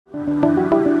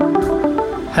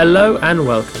Hello and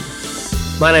welcome.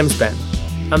 My name's Ben.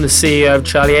 I'm the CEO of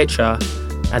Charlie HR,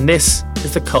 and this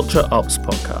is the Culture Ops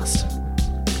Podcast.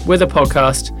 We're the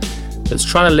podcast that's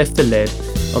trying to lift the lid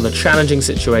on the challenging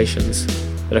situations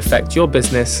that affect your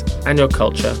business and your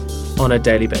culture on a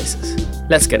daily basis.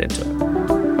 Let's get into it.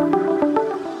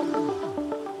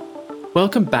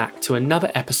 Welcome back to another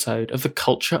episode of the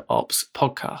Culture Ops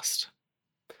Podcast.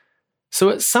 So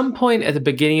at some point at the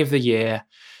beginning of the year,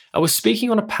 I was speaking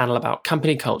on a panel about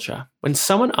company culture when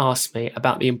someone asked me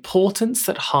about the importance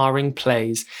that hiring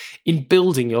plays in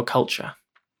building your culture.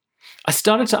 I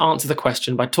started to answer the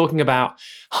question by talking about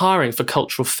hiring for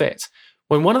cultural fit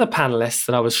when one of the panelists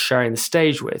that I was sharing the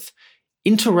stage with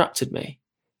interrupted me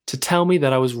to tell me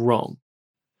that I was wrong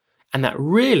and that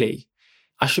really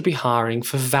I should be hiring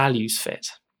for values fit.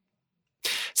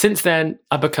 Since then,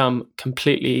 I've become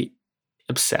completely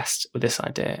obsessed with this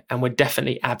idea, and we're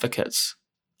definitely advocates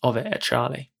of it at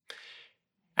Charlie.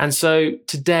 And so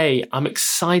today I'm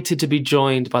excited to be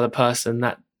joined by the person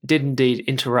that did indeed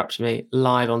interrupt me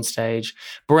live on stage,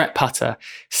 Bretton Putter,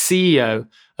 CEO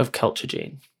of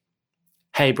CultureGene.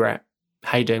 Hey Brett,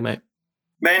 how you doing, mate?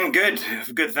 Ben, good,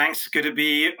 thanks. Good to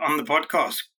be on the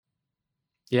podcast.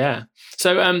 Yeah.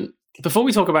 So before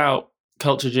we talk about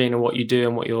CultureGene and what you do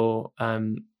and what your,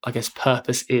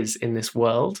 purpose is in this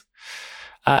world,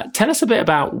 tell us a bit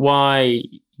about why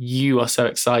you are so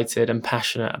excited and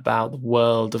passionate about the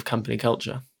world of company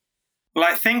culture. Well,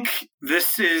 I think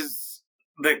this is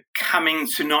the coming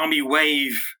tsunami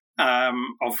wave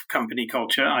of company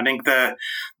culture. I think the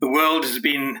world has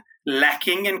been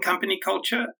lacking in company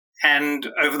culture. And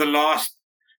over the last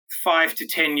 5 to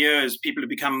 10 years, people have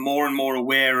become more and more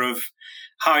aware of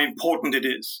how important it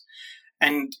is.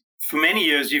 And for many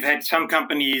years, you've had some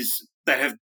companies that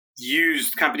have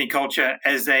used company culture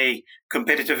as a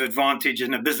competitive advantage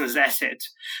and a business asset.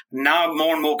 Now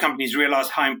more and more companies realize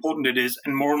how important it is,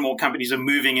 and more companies are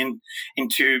moving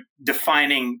into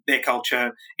defining their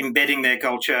culture, embedding their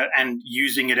culture, and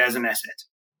using it as an asset.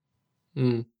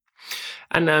 Mm.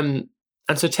 And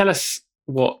so tell us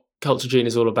what CultureGene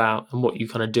is all about and what you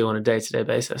kind of do on a day-to-day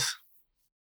basis.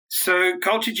 So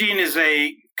CultureGene is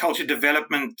a culture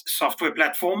development software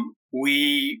platform.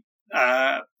 We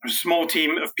a small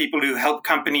team of people who help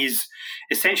companies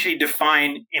essentially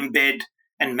define, embed,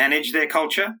 and manage their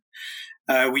culture.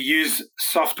 We use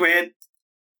software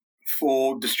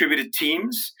for distributed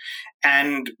teams,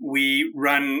 and we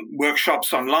run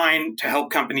workshops online to help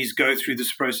companies go through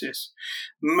this process.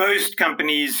 Most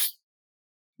companies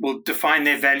will define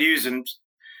their values and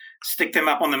stick them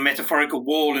up on the metaphorical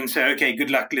wall and say, okay,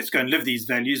 good luck, let's go and live these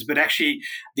values. But actually,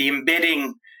 the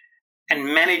embedding and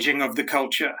managing of the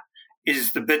culture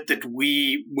is the bit that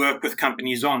we work with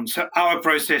companies on. So our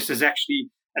process is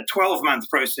actually a 12-month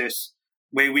process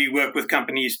where we work with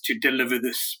companies to deliver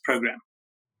this program.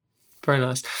 Very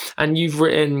nice. And you've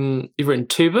written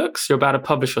 2 books. You're about to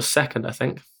publish your second, I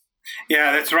think.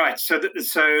 Yeah, that's right. So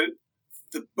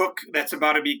the book that's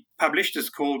about to be published is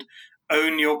called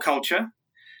Own Your Culture. And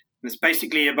it's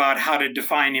basically about how to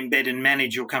define, embed, and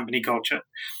manage your company culture.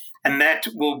 And that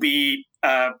will be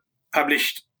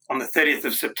published on the 30th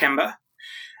of September.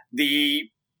 The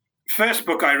first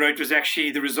book I wrote was actually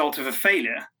the result of a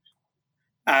failure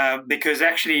because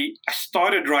actually I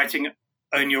started writing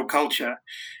Own Your Culture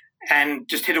and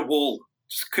just hit a wall,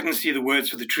 just couldn't see the words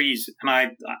for the trees. And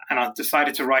I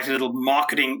decided to write a little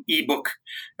marketing ebook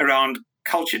around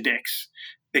culture decks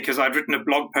because I'd written a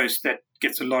blog post that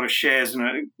gets a lot of shares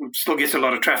and still gets a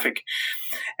lot of traffic.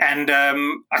 And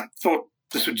I thought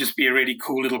this would just be a really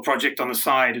cool little project on the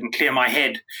side and clear my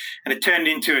head. And it turned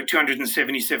into a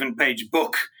 277-page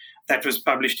book that was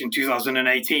published in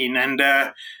 2018. And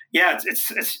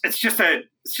it's just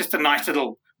a nice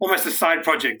little, almost a side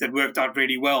project that worked out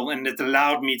really well. And it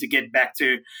allowed me to get back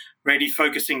to really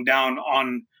focusing down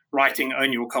on writing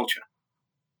Own Your Culture.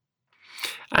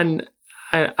 And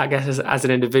I guess as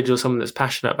an individual, someone that's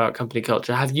passionate about company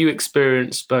culture, have you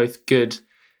experienced both good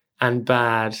and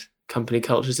bad company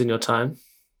cultures in your time?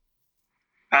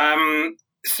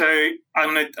 So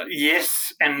I'm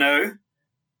yes and no.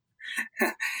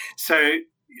 So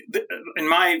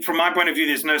from my point of view,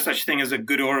 there's no such thing as a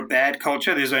good or a bad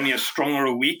culture. There's only a strong or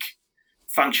a weak,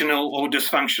 functional or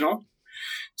dysfunctional.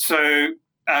 So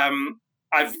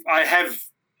I have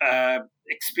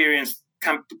experienced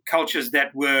cultures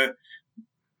that were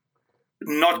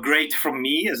not great for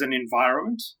me as an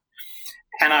environment.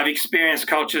 And I've experienced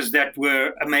cultures that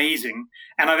were amazing.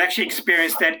 And I've actually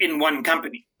experienced that in one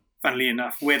company, funnily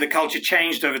enough, where the culture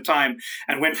changed over time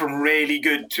and went from really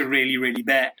good to really, really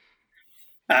bad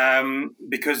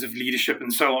because of leadership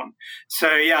and so on.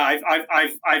 So, yeah,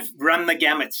 I've run the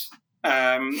gamut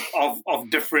of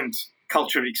different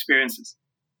cultural experiences.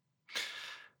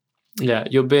 Yeah,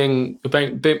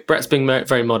 Brett's being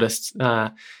very modest.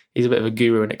 He's a bit of a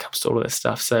guru when it comes to all of this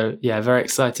stuff. So yeah, very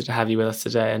excited to have you with us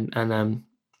today, and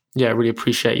really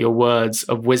appreciate your words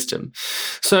of wisdom.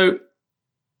 So,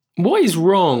 what is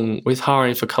wrong with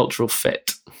hiring for cultural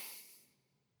fit?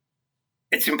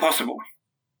 It's impossible.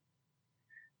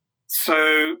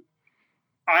 So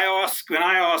when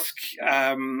I ask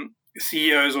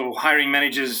CEOs or hiring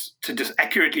managers to just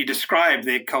accurately describe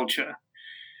their culture,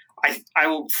 I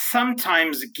will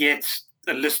sometimes get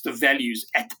a list of values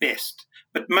at best.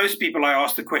 But most people I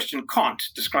ask the question can't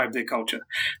describe their culture.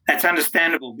 That's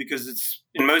understandable because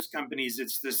in most companies,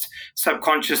 it's this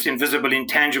subconscious, invisible,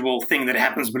 intangible thing that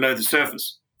happens below the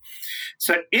surface.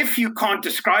 So if you can't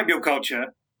describe your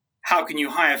culture, how can you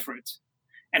hire for it?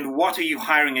 And what are you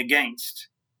hiring against?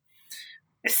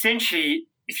 Essentially,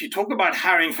 if you talk about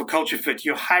hiring for culture fit,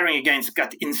 you're hiring against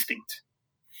gut instinct.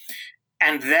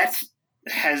 And that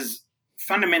has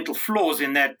fundamental flaws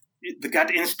in that the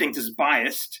gut instinct is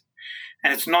biased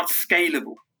and it's not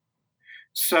scalable.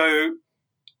 So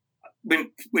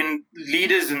when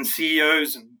leaders and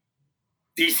CEOs and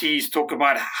VCs talk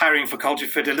about hiring for culture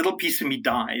fit, a little piece of me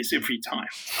dies every time.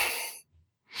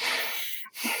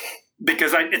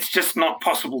 Because it's just not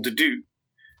possible to do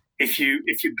if you're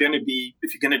going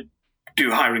to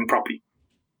do hiring properly.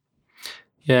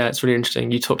 Yeah, it's really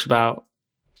interesting. You talked about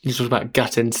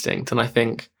gut instinct, and I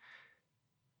think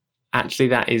actually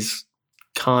that is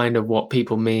kind of what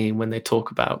people mean when they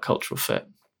talk about cultural fit.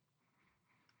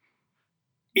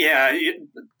 Yeah,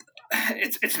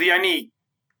 it's the only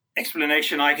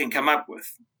explanation I can come up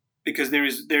with, because there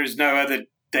is no other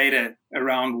data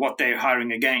around what they're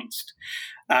hiring against.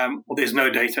 Or there's no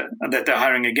data that they're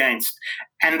hiring against.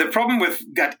 And the problem with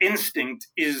gut instinct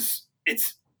is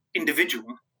it's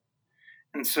individual.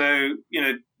 And so,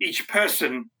 each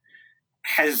person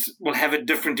will have a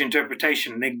different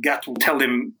interpretation. Their gut will tell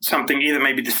them something either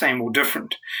maybe the same or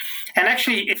different. And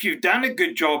actually, if you've done a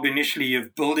good job initially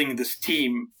of building this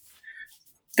team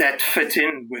that fit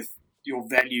in with your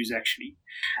values, actually,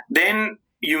 then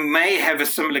you may have a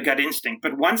similar gut instinct.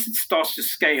 But once it starts to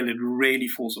scale, it really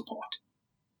falls apart.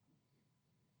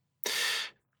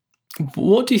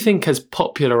 What do you think has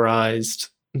popularized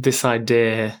this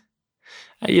idea?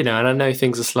 And I know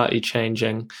things are slightly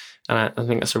changing, and I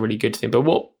think that's a really good thing. But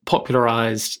what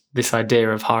popularized this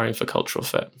idea of hiring for cultural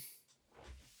fit?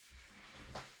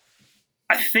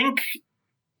 I think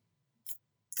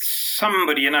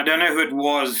somebody, and I don't know who it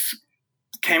was,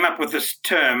 came up with this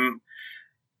term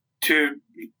to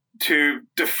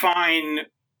define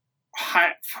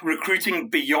recruiting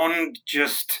beyond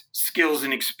just skills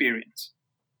and experience.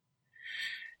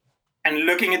 And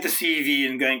looking at the CV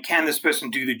and going, can this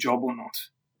person do the job or not?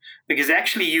 Because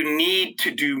actually you need to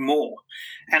do more.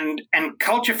 And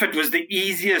culture fit was the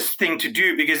easiest thing to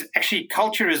do, because actually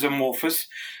culture is amorphous.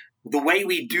 The way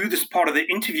we do this part of the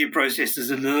interview process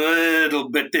is a little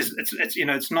bit,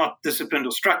 it's not disciplined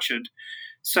or structured.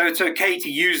 So it's okay to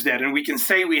use that. And we can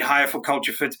say we hire for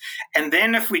culture fit. And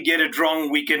then if we get it wrong,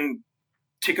 we can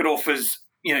tick it off as,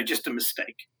 just a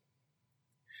mistake.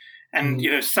 And,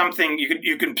 something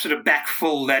you can sort of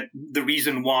backfill that the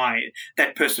reason why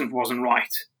that person wasn't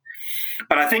right.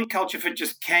 But I think culture fit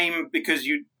just came because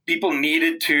people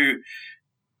needed to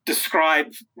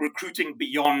describe recruiting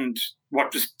beyond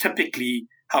what was typically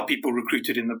how people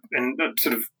recruited in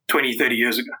sort of 20, 30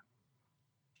 years ago.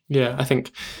 Yeah, I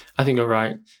think you're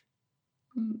right.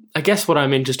 I guess what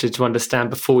I'm interested to understand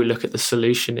before we look at the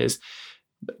solution is,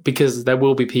 because there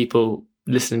will be people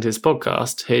listening to this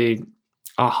podcast who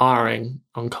are hiring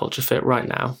on culture fit right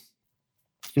now.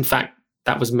 In fact,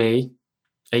 that was me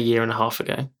a year and a half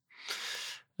ago,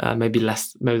 maybe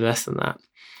less than that.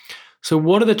 So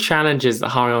what are the challenges that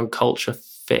hiring on culture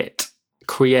fit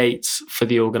creates for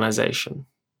the organization?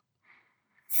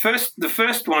 The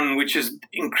first one, which is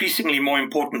increasingly more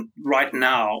important right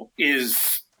now,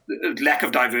 is the lack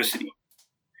of diversity.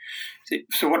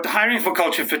 So what hiring for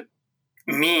culture fit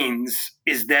means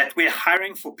is that we're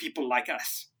hiring for people like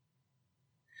us.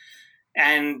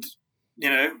 And,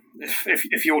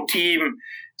 if your team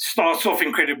starts off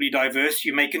incredibly diverse,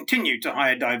 you may continue to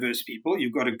hire diverse people.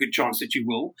 You've got a good chance that you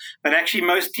will. But actually,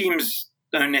 most teams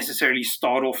don't necessarily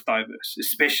start off diverse,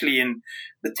 especially in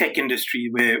the tech industry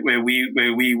where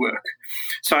we work.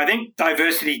 So I think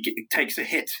diversity takes a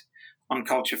hit on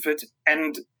culture fit.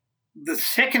 And the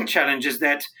second challenge is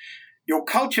that your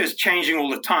culture is changing all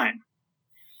the time.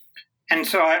 And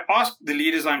so I ask the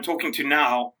leaders I'm talking to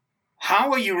now,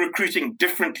 how are you recruiting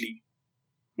differently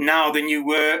now than you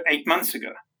were 8 months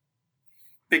ago?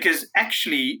 Because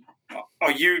actually,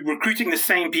 are you recruiting the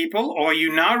same people, or are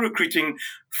you now recruiting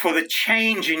for the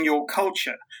change in your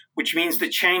culture, which means the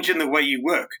change in the way you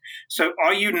work? So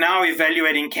are you now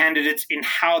evaluating candidates in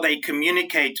how they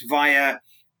communicate via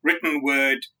written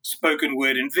word, spoken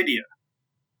word, and video?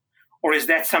 Or is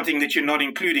that something that you're not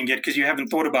including yet because you haven't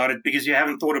thought about it, because you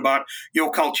haven't thought about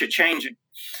your culture changing?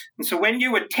 And so when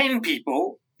you were 10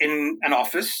 people in an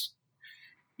office,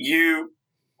 you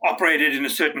operated in a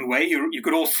certain way. You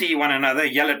could all see one another,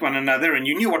 yell at one another, and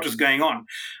you knew what was going on.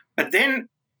 But then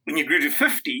when you grew to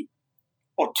 50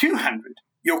 or 200,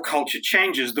 your culture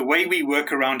changes. The way we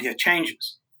work around here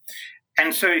changes.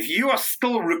 And so if you are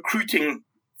still recruiting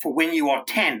for when you are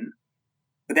 10,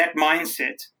 with that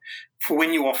mindset, for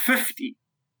when you are 50,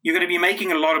 you're going to be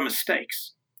making a lot of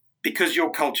mistakes because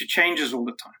your culture changes all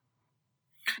the time.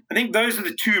 I think those are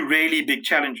the two really big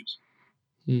challenges.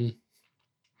 Mm.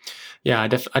 Yeah, I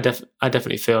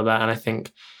definitely feel that, and I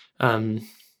think,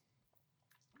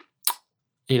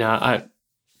 I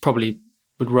probably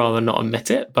would rather not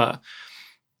admit it, but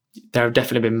there have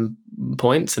definitely been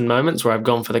points and moments where I've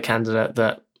gone for the candidate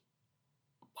that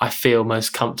I feel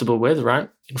most comfortable with, right,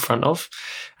 in front of,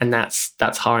 and that's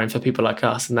hiring for people like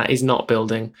us, and that is not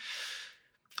building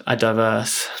a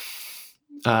diverse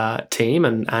team,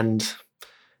 and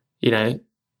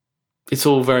it's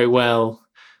all very well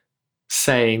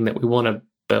saying that we want to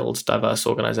build diverse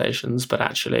organizations, but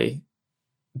actually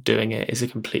doing it is a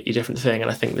completely different thing. And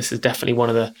I think this is definitely one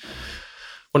of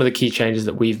the key changes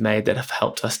that we've made that have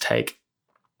helped us take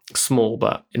small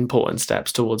but important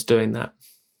steps towards doing that.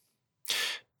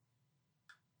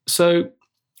 So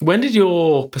when did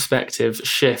your perspective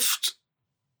shift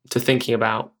to thinking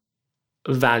about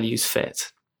values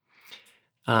fit?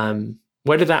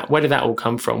 Where did that all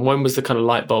come from? When was the kind of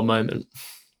light bulb moment?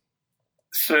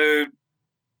 So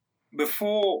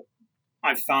before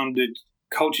I founded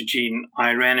CultureGene,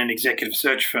 I ran an executive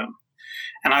search firm.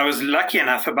 And I was lucky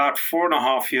enough about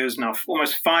 4.5 years now,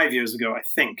 almost 5 years ago, I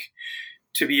think,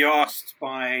 to be asked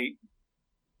by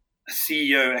a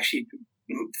CEO, actually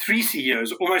 3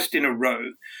 CEOs, almost in a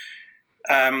row.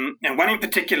 And one in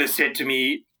particular said to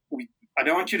me, I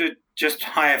don't want you to just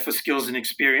hire for skills and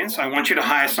experience. I want you to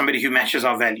hire somebody who matches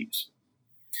our values.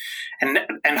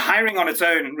 And hiring on its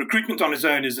own, recruitment on its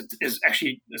own is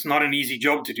actually, it's not an easy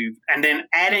job to do. And then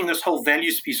adding this whole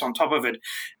values piece on top of it,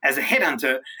 as a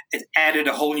headhunter, it added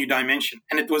a whole new dimension.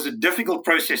 And it was a difficult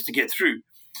process to get through.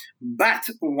 But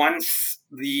once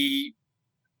the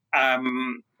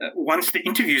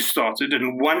interviews started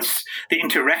and once the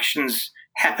interactions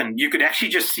happened, you could actually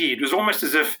just see it was almost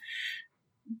as if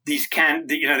the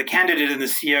candidate and the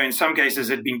CEO in some cases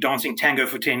had been dancing tango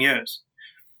for 10 years.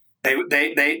 They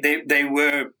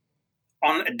were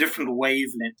on a different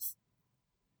wavelength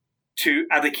to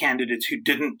other candidates who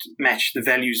didn't match the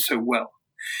values so well.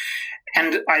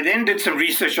 And I then did some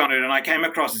research on it, and I came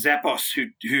across Zappos,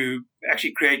 who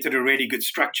actually created a really good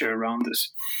structure around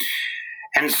this.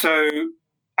 And so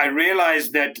I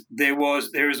realized that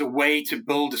there is a way to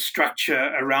build a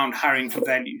structure around hiring for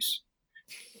values,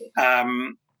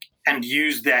 and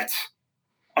use that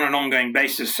on an ongoing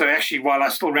basis. So actually, while I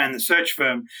still ran the search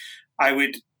firm, I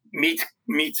would meet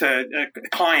a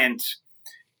client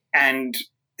and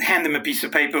hand them a piece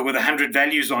of paper with 100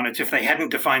 values on it if they hadn't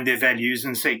defined their values,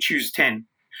 and say, choose 10,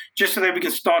 just so that we can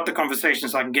start the conversation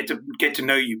so I can get to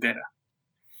know you better.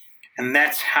 And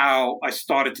that's how I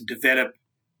started to develop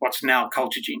what's now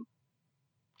CultureGene.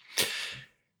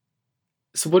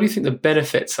 So what do you think the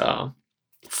benefits are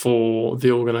for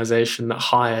the organization that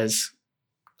hires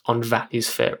on values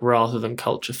fit rather than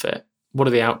culture fit? What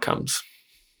are the outcomes?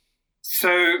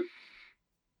 So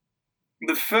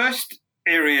the first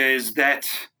area is that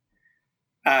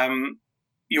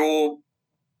your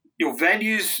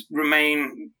values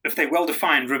remain, if they're well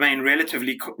defined, remain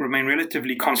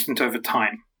relatively constant over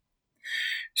time.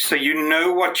 So you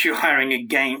know what you're hiring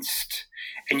against,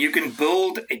 and you can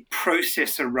build a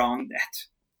process around that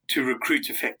to recruit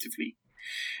effectively.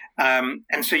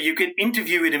 And so you can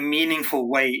interview in a meaningful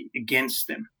way against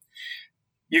them.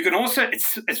 You can also,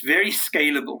 it's very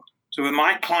scalable. So with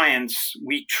my clients,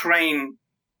 we train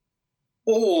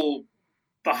all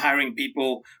the hiring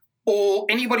people, or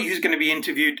anybody who's going to be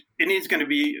interviewed, anybody who's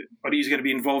going to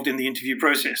be involved in the interview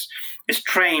process is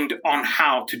trained on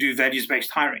how to do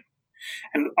values-based hiring.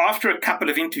 And after a couple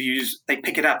of interviews, they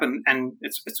pick it up, and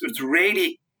it's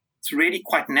really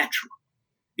quite natural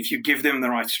if you give them the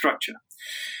right structure.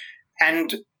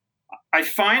 And I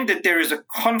find that there is a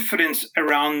confidence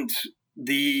around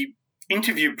the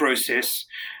interview process,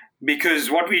 because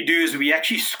what we do is we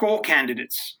actually score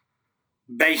candidates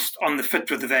based on the fit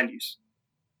with the values.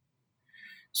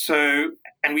 So,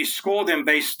 and we score them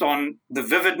based on the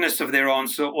vividness of their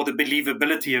answer or the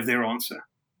believability of their answer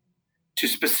to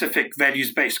specific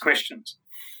values-based questions.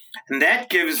 And that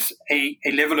gives a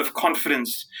level of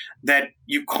confidence that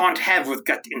you can't have with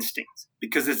gut instinct,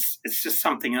 because it's just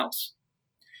something else.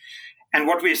 And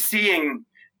what we're seeing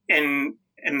in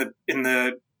the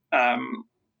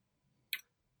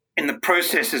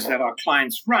processes that our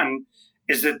clients run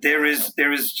is that there is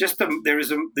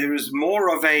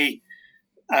more of a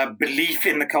belief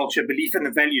in the culture, belief in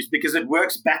the values, because it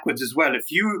works backwards as well.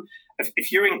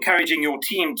 If you're encouraging your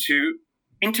team to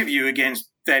interview against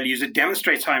values, it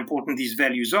demonstrates how important these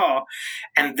values are,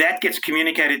 and that gets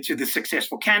communicated to the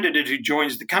successful candidate who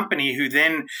joins the company, who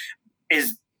then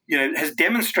has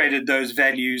demonstrated those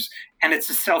values, and it's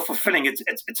a self-fulfilling. It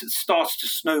starts to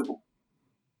snowball.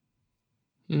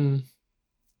 Mm.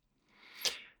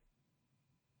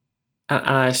 And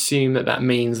I assume that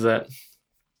means that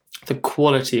the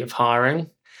quality of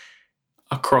hiring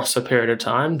across a period of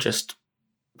time just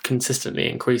consistently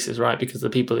increases, right? Because the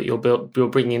people that you're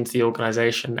bringing into the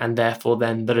organization, and therefore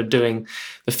then that are doing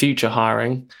the future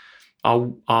hiring,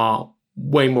 are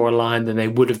way more aligned than they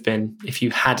would have been if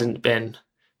you hadn't been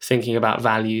thinking about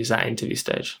values at interview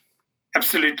stage.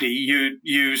 Absolutely,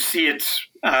 you see it.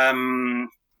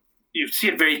 You see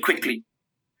it very quickly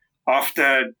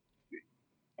after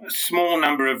a small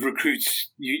number of recruits.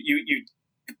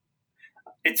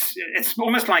 It's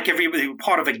almost like everybody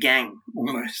part of a gang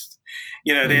almost.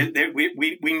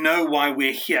 We know why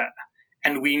we're here,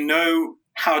 and we know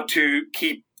how to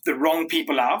keep the wrong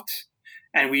people out,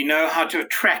 and we know how to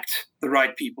attract the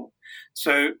right people.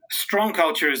 So strong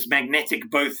culture is magnetic,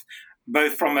 both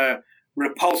from a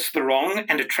repulse the wrong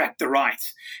and attract the right,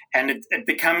 and it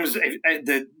becomes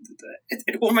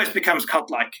it almost becomes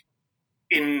cult-like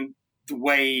in the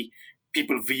way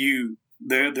people view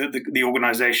the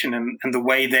organization and the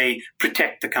way they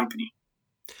protect the company.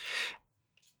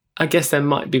 I guess there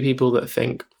might be people that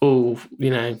think,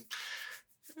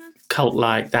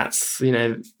 cult-like, that's,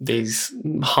 these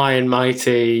high and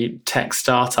mighty tech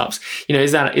startups.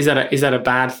 Is that a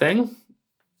bad thing?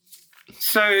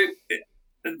 So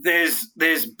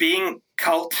there's being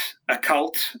a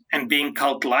cult, and being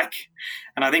cult-like,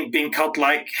 and I think being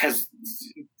cult-like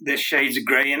there's shades of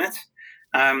grey in it,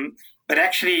 but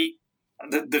actually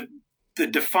the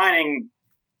defining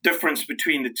difference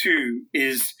between the two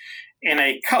is, in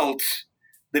a cult,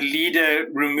 the leader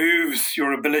removes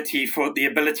the ability for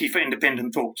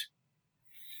independent thought.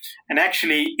 And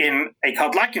actually, in a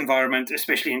cult-like environment,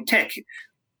 especially in tech,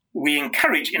 we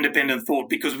encourage independent thought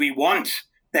because we want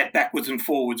that backwards and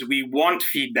forwards. We want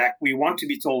feedback. We want to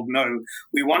be told no.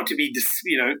 We want to be,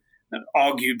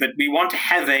 argued, but we want to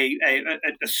have a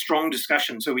strong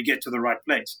discussion so we get to the right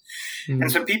place. Mm-hmm.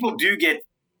 And so people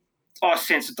are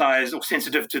sensitized or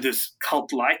sensitive to this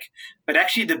cult-like, but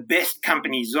actually the best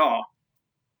companies are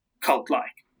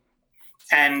cult-like.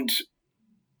 And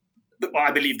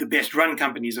I believe the best run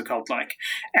companies are cult-like.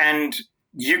 And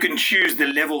you can choose the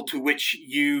level to which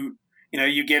you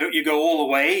go all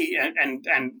the way, and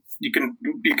you can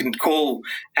call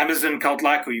Amazon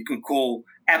cult-like, or you can call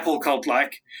Apple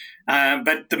cult-like,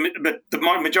 but the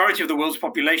majority of the world's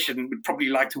population would probably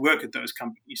like to work at those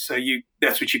companies. So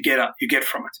that's what you get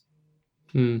from it.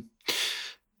 Hmm.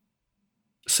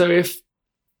 So if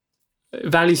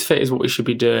values fit is what we should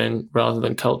be doing rather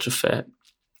than culture fit,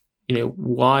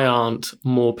 why aren't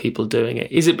more people doing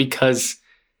it? Is it because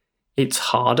it's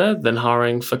harder than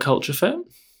hiring for culture fit?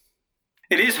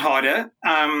 It is harder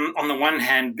on the one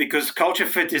hand, because culture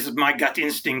fit is my gut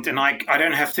instinct, and I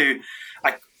don't have to,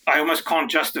 I almost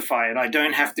can't justify it. I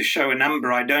don't have to show a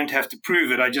number. I don't have to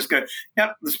prove it. I just go,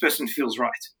 yep, this person feels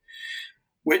right.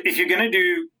 If you're going to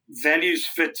do values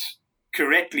fit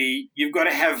correctly, you've got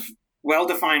to have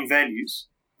well-defined values.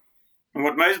 And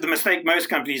the mistake most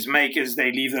companies make is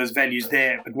they leave those values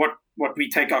there. But what we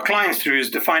take our clients through is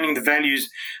defining the values,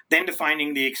 then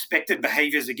defining the expected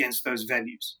behaviors against those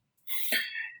values.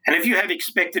 And if you have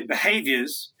expected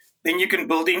behaviors, then you can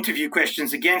build interview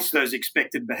questions against those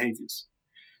expected behaviors.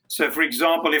 So, for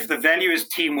example, if the value is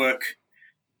teamwork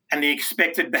and the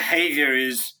expected behavior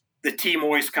is the team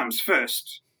always comes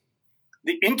first,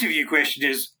 the interview question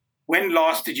is, when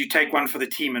last did you take one for the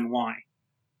team and why?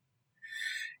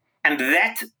 And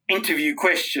that interview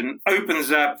question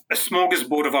opens up a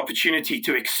smorgasbord of opportunity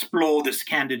to explore this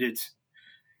candidate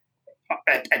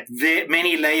at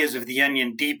many layers of the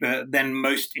onion deeper than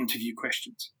most interview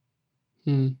questions.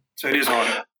 So it is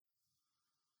harder.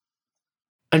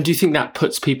 And do you think that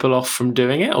puts people off from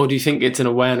doing it, or do you think it's an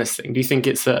awareness thing? Do you think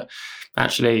it's that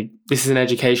actually this is an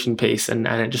education piece and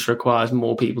it just requires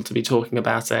more people to be talking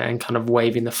about it and kind of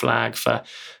waving the flag for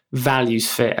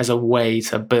values fit as a way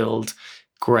to build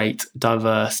great,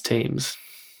 diverse teams?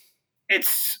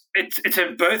 It's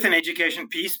both an education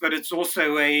piece, but it's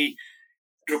also a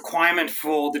requirement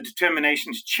for the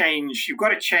determination to change. You've got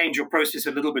to change your process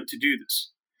a little bit to do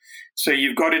this. So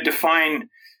you've got to define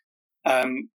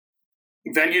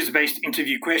values-based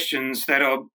interview questions that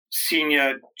are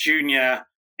senior, junior,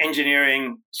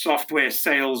 engineering, software,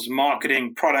 sales,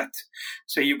 marketing, product.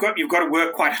 So you've got to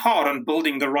work quite hard on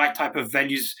building the right type of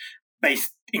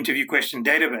values-based interview question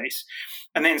database.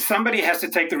 And then somebody has to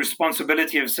take the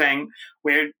responsibility of saying,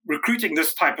 we're recruiting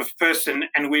this type of person,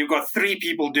 and we've got 3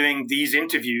 people doing these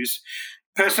interviews.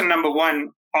 Person number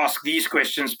 1 ask these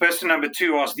questions. Person number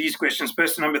 2 ask these questions.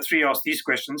 Person number 3 ask these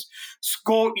questions.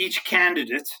 Score each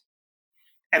candidate,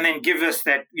 and then give us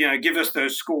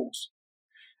those scores.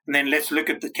 And then let's look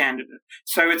at the candidate.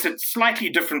 So it's a slightly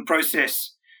different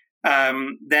process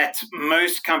that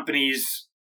most companies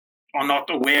are not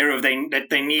aware of that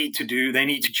they need to do, they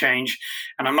need to change.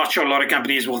 And I'm not sure a lot of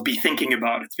companies will be thinking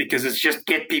about it because it's just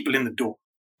get people in the door.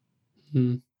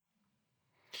 So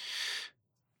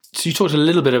you talked a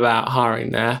little bit about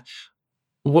hiring there.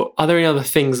 What are there any other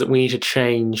things that we need to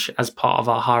change as part of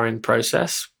our hiring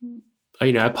process,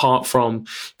 apart from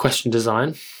question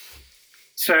design?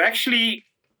 So actually,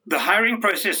 the hiring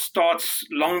process starts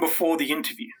long before the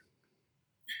interview.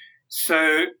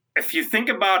 So if you think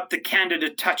about the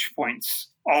candidate touch points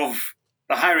of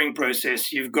the hiring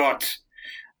process, you've got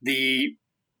the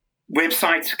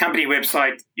website, company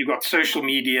website, you've got social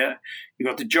media, you've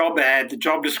got the job ad, the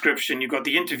job description, you've got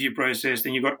the interview process,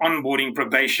 then you've got onboarding,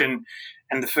 probation,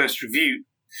 and the first review.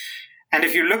 And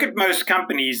if you look at most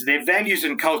companies, their values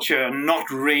and culture are not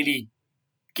really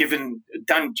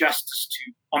done justice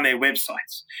to on their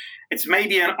websites. It's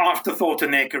maybe an afterthought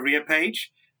in their career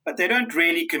page, but they don't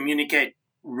really communicate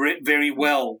very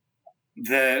well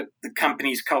the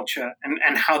company's culture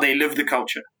and how they live the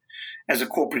culture as a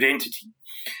corporate entity.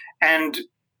 And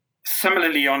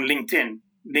similarly on LinkedIn.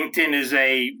 LinkedIn is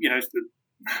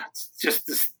it's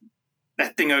just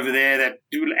that thing over there that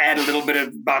will add a little bit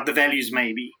about the values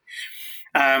maybe.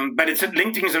 But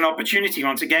LinkedIn is an opportunity,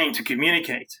 once again, to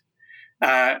communicate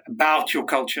about your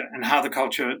culture and how the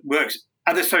culture works.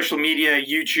 Other social media,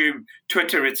 YouTube,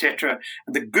 Twitter, etc.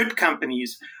 The good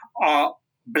companies are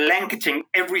blanketing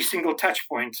every single touch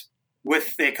point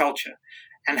with their culture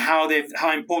and how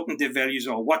important their values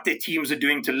are, what their teams are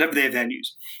doing to live their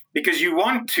values. Because you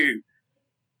want to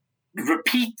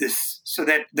repeat this so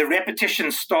that the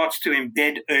repetition starts to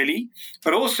embed early,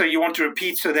 but also you want to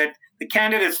repeat so that the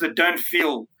candidates that don't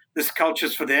feel this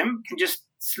culture's for them can just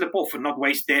slip off and not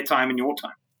waste their time and your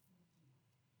time.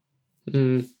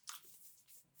 Do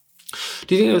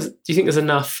you think there's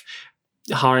enough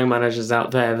hiring managers out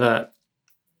there that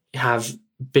have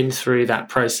been through that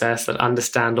process, that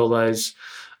understand all those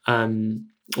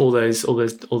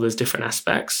different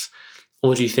aspects,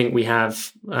 or do you think we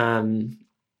have?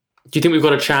 Do you think we've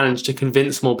got a challenge to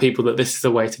convince more people that this is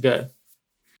the way to go?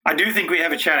 I do think we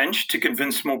have a challenge to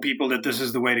convince more people that this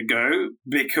is the way to go,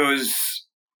 because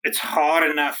it's hard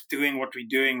enough doing what we're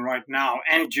doing right now,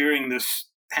 and during this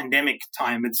pandemic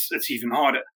time, it's even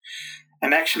harder.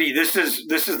 And actually, this is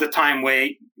the time where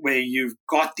you've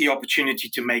got the opportunity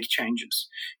to make changes.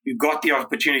 You've got the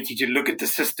opportunity to look at the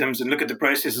systems and look at the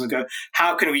processes and go,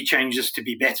 how can we change this to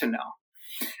be better now?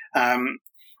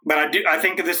 But I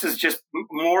think this is just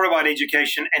more about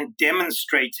education and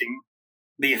demonstrating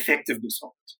the effectiveness of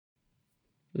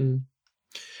it.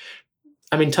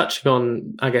 I mean, touching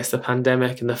on, I guess, the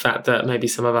pandemic and the fact that maybe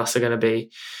some of us are going to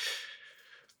be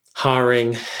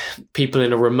hiring people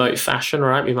in a remote fashion,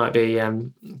 right? We might be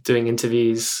doing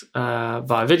interviews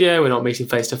via video. We're not meeting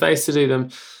face-to-face to do them.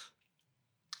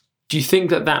 Do you think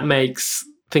that makes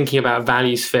thinking about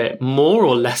values fit more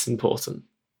or less important?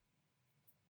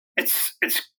 It's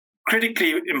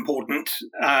critically important,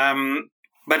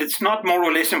 but it's not more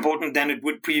or less important than it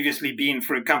would previously been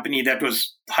for a company that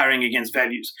was hiring against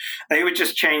values. They would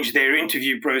just change their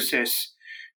interview process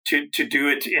to do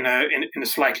it in a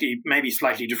slightly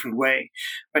different way.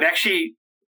 But actually,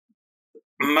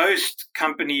 most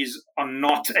companies are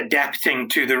not adapting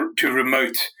to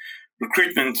remote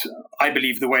recruitment, I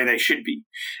believe, the way they should be.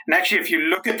 And actually, if you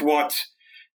look at what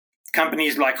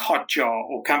companies like Hotjar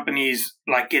or companies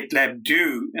like GitLab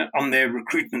do on their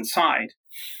recruitment side,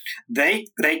 they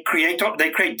create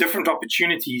different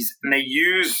opportunities, and they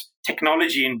use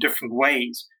technology in different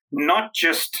ways, not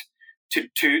just to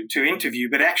interview,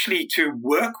 but actually to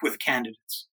work with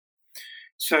candidates.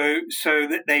 so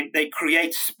that they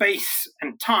create space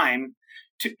and time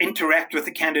to interact with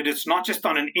the candidates, not just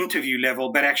on an interview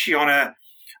level, but actually on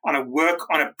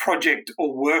a project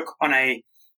or work on a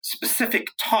specific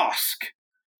task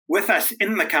with us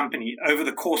in the company over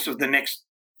the course of the next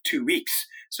 2 weeks.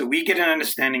 So we get an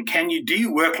understanding, do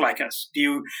you work like us? Do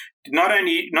you not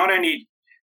only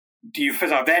do you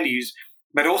fit our values,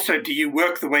 but also do you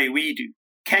work the way we do?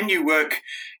 Can you work,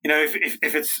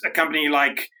 if it's a company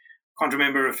like, I can't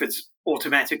remember if it's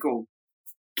Automatic or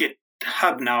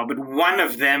GitHub now, but one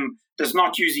of them does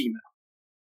not use email.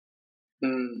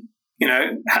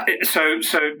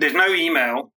 So there's no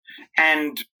email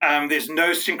and there's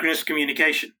no synchronous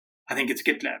communication. I think it's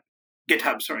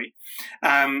GitHub, sorry.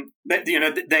 But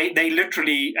they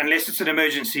literally, unless it's an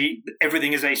emergency,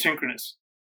 everything is asynchronous.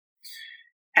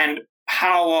 And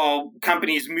how are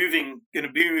companies going to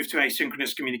move to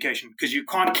asynchronous communication? Because you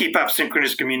can't keep up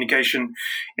synchronous communication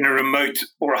in a remote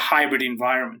or a hybrid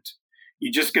environment.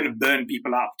 You're just going to burn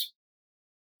people out.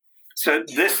 So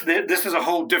this is a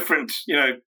whole different,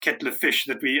 kettle of fish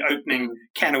that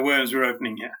can of worms we're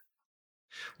opening here.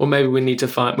 Well, maybe we need to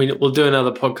we'll do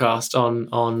another podcast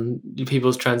on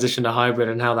people's transition to hybrid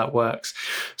and how that works.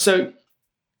 So,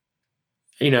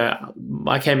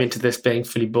 I came into this being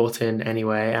fully bought in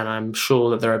anyway, and I'm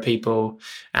sure that there are people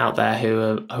out there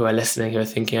who are listening, who are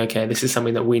thinking, okay, this is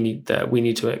something that we need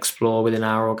to explore within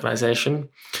our organization.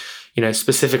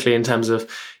 Specifically in terms of,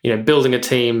 building a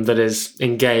team that is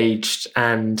engaged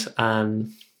and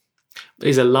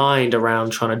is aligned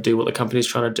around trying to do what the company's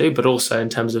trying to do, but also in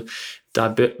terms of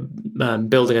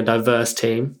building a diverse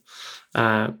team,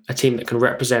 a team that can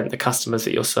represent the customers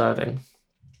that you're serving.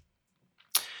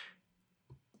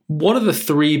 What are the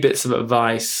 3 bits of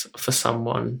advice for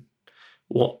someone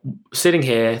sitting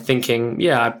here thinking,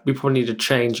 we probably need to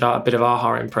change a bit of our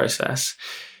hiring process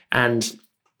and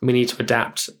we need to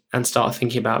adapt and start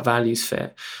thinking about values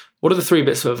fit? What are the 3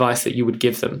 bits of advice that you would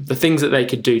give them? The things that they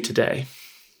could do today?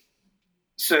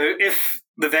 So if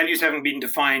the values haven't been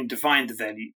defined, define the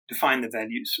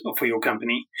values for your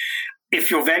company.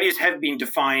 If your values have been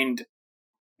defined,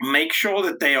 make sure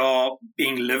that they are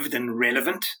being lived and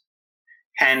relevant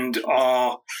and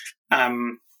are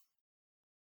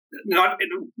not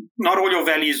all your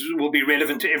values will be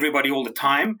relevant to everybody all the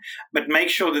time, but make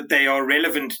sure that they are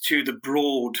relevant to the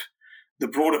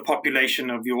broader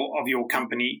population of your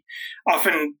company.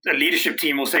 Often a leadership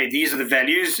team will say these are the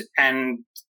values and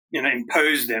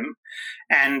impose them,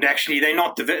 and actually they're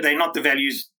not the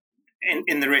values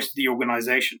in the rest of the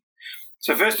organization.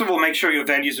 So first of all, make sure your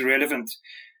values are relevant.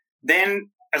 Then,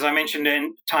 as I mentioned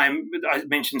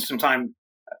some time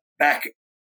back,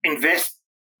 invest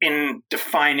in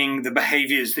defining the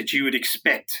behaviors that you would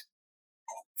expect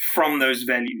from those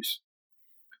values.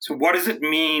 So what does it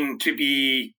mean to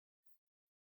be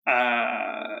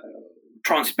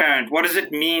transparent? What does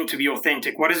it mean to be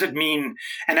authentic? What does it mean?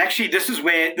 And actually, this is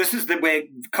where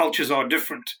cultures are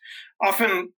different.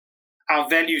 Often our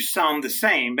values sound the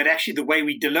same, but actually the way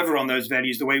we deliver on those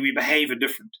values, the way we behave are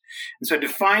different. And so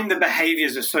define the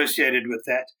behaviors associated with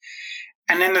that.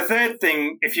 And then the third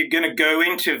thing, if you're going to go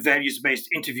into values-based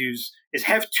interviews, is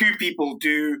have 2 people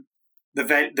do the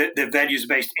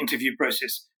values-based interview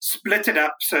process. Split it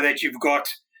up so that you've got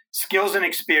skills and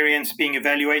experience being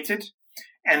evaluated,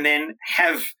 and then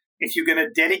if you're going to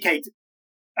dedicate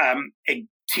a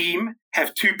team,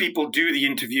 have 2 people do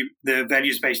the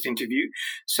values-based interview,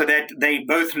 so that they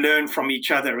both learn from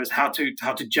each other as how to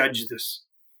judge this,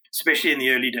 especially in the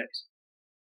early days.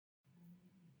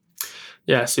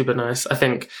 Yeah, super nice. I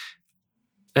think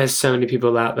there's so many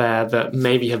people out there that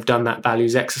maybe have done that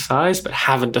values exercise but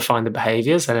haven't defined the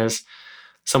behaviors. And as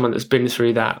someone that's been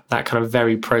through that kind of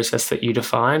very process that you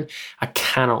define, I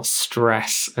cannot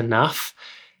stress enough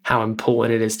how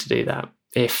important it is to do that.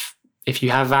 If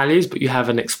you have values but you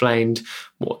haven't explained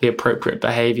what the appropriate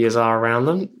behaviors are around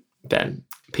them, then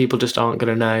people just aren't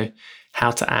going to know how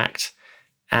to act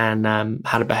and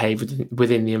how to behave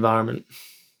within the environment.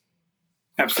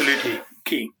 Absolutely.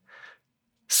 Key.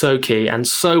 So key and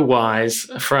so wise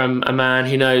from a man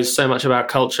who knows so much about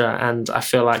culture, and I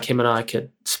feel like him and I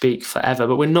could speak forever,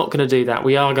 but we're not going to do that.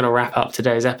 We are going to wrap up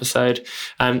today's episode.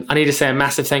 I need to say a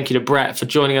massive thank you to Brett for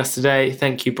joining us today.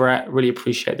 Thank you, Brett. Really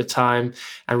appreciate the time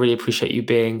and really appreciate you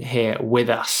being here with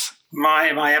us.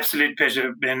 My absolute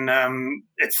pleasure, Ben.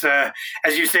 It's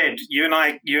as you said, you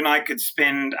and I could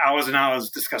spend hours and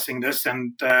hours discussing this,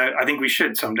 and I think we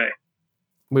should someday.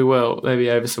 We will, maybe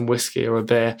over some whiskey or a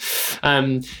beer.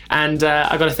 And I've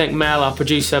got to thank Mel, our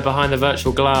producer behind the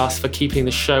virtual glass, for keeping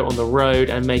the show on the road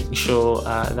and making sure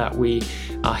that we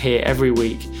are here every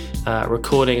week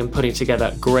recording and putting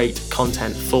together great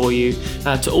content for you.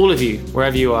 To all of you,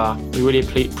 wherever you are, we really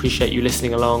appreciate you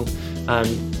listening along.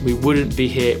 We wouldn't be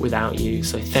here without you,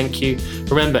 so thank you.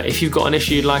 Remember, if you've got an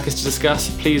issue you'd like us to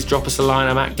discuss, please drop us a line.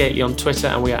 I'm at Gately on Twitter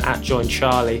and we are at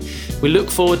JoinCharlie. We look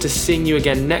forward to seeing you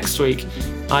again next week.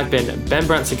 I've been Ben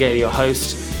Branson-Gately, your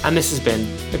host, and this has been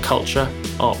the Culture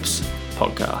Ops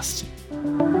Podcast.